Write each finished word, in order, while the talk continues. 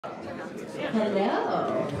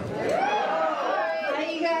Hello. How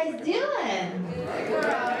you guys doing? Good.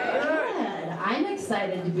 I'm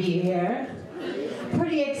excited to be here.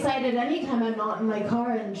 Pretty excited anytime I'm not in my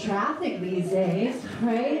car in traffic these days,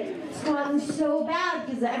 right? It's gotten so bad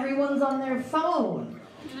because everyone's on their phone.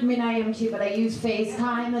 I mean, I am too, but I use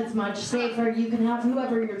FaceTime. It's much safer. You can have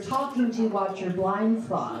whoever you're talking to watch your blind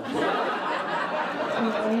spots.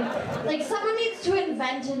 Right? Like, someone needs to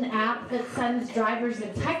invent an app that sends drivers a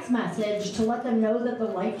text message to let them know that the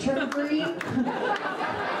light turned green.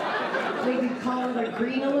 Maybe call it a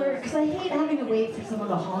green alert, because I hate having to wait for someone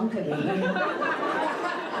to honk at me.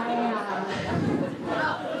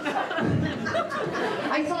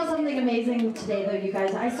 I saw something amazing today, though, you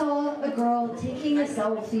guys. I saw a girl taking a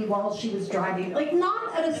selfie while she was driving. Like,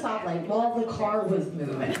 not at a stoplight, while the car was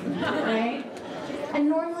moving, right? And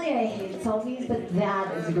normally I hate selfies, but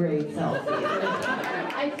that is a great selfie.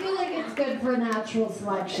 I feel like it's good for natural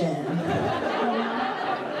selection.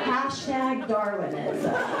 Hashtag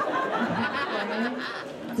Darwinism. Right?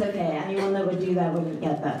 It's okay, anyone that would do that wouldn't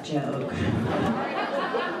get that joke.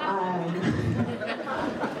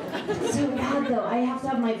 It's so bad though, I have to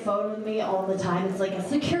have my phone with me all the time. It's like a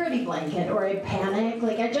security blanket, or I panic.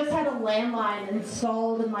 Like, I just had a landline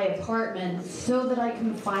installed in my apartment so that I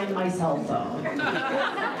can find my cell phone. Because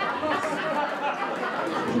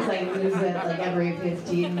I lose it like every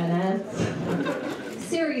 15 minutes.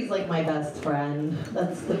 Siri's like my best friend.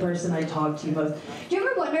 That's the person I talk to most. Do you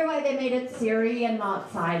ever wonder why they made it Siri and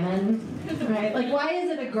not Simon? Right? Like, why is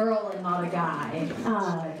it a girl and not a guy?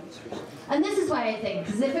 And this is why I think,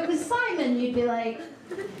 because if it was Simon, you'd be like,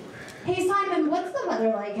 hey Simon, what's the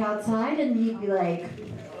weather like outside? And he'd be like,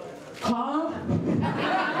 huh?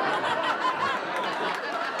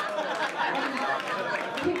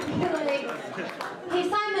 And he'd be like, hey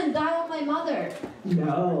Simon, dial my mother.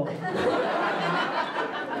 No.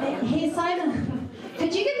 Hey Simon,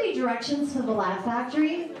 could you give me directions to the Laugh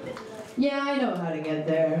Factory? Yeah, I know how to get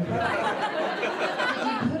there. Did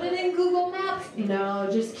you put it in Google Maps? No,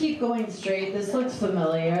 just keep going straight. This looks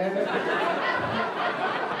familiar.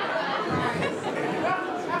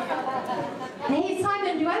 Hey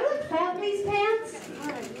Simon, do I look fat in these pants?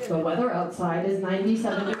 The weather outside is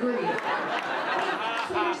 97 degrees.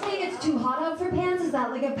 So you're saying it's too hot out for pants? Is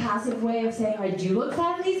that like a passive way of saying I do look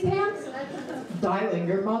fat in these pants? Dialing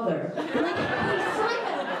your mother. I'm like, hey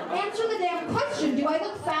Simon, answer the damn question. Do I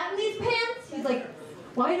look fat in these pants? He's like,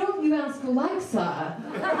 why don't you ask Alexa?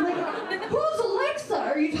 I'm like, who's Alexa?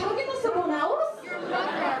 Are you talking to someone else?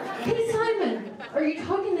 Hey Simon, are you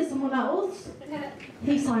talking to someone else?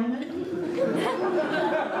 Hey Simon?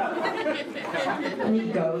 And he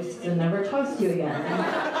ghosts and never talks to you again.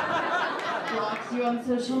 Blocks you on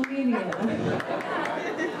social media.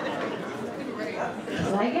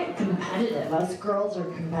 So I get competitive. Us girls are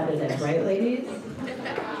competitive, right, ladies?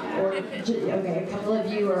 Or, okay, a couple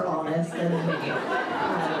of you are honest and me.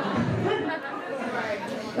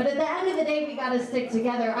 But at the end of the day, we gotta stick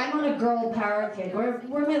together. I'm on a girl power kick. Where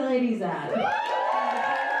my ladies at?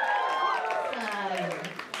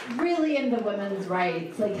 Really into women's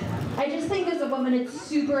rights. Like, I just think as a woman, it's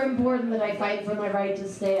super important that I fight for my right to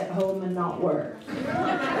stay at home and not work.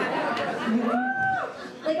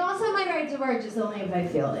 Like, also my right to work, just only if I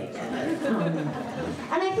feel like it. And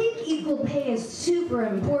I think equal pay is super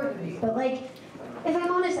important, but like, if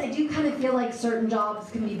I'm honest, I do kind of feel like certain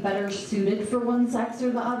jobs can be better suited for one sex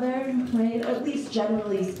or the other, right? At least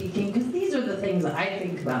generally speaking, because these are the things that I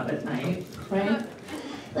think about at night, right?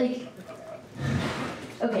 Like,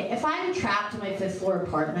 okay, if I'm trapped in my 5th floor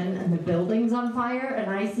apartment and the building's on fire and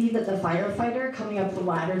I see that the firefighter coming up the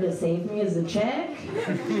ladder to save me is a chick,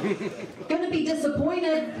 gonna be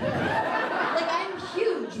disappointed. Like, I'm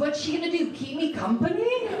huge. What's she gonna do? Keep me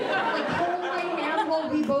company? Like, hold my hand while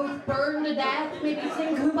we both burn to death? Maybe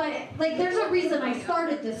sing Kumbaya? Like, there's a reason I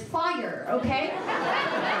started this fire, okay?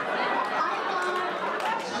 I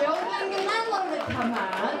want Joe Manganiello to come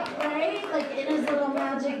up, right? Like, in his little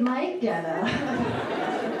magic mic getup.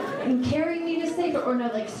 And carry me to safety, or no,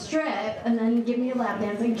 like strip, and then give me a lap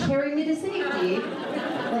dance and carry me to safety,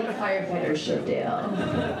 like firefighters should do.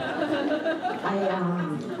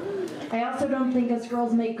 I also don't think us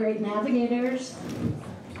girls make great navigators.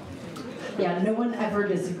 Yeah, no one ever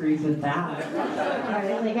disagrees with that.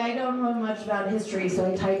 Right? Like, I don't know much about history, so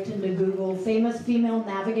I typed into Google, famous female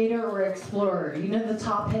navigator or explorer. You know the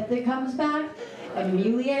top hit that comes back?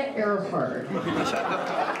 Amelia Earhart.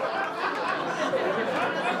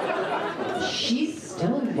 She's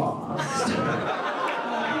still lost.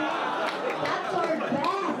 That's our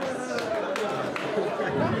best.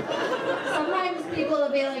 Sometimes people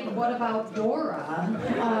will be like, what about Dora?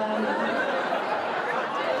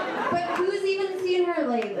 But who's even seen her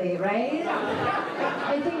lately, right?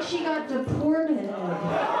 I think she got deported.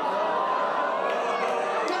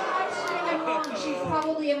 She's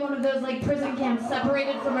probably in one of those like prison camps,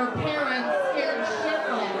 separated from her parents, scared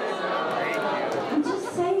shitless. I'm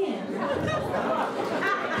just saying.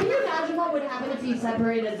 Can you imagine what would happen if you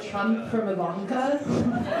separated Trump from Ivanka?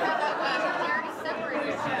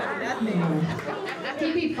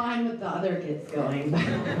 He'd be fine with the other kids going.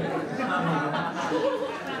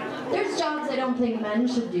 There's jobs I don't think men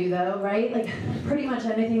should do though, right? Like pretty much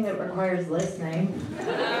anything that requires listening.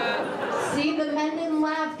 See, the men didn't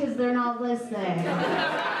laugh because they're not listening.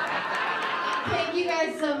 Thank you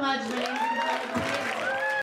guys so much. My name is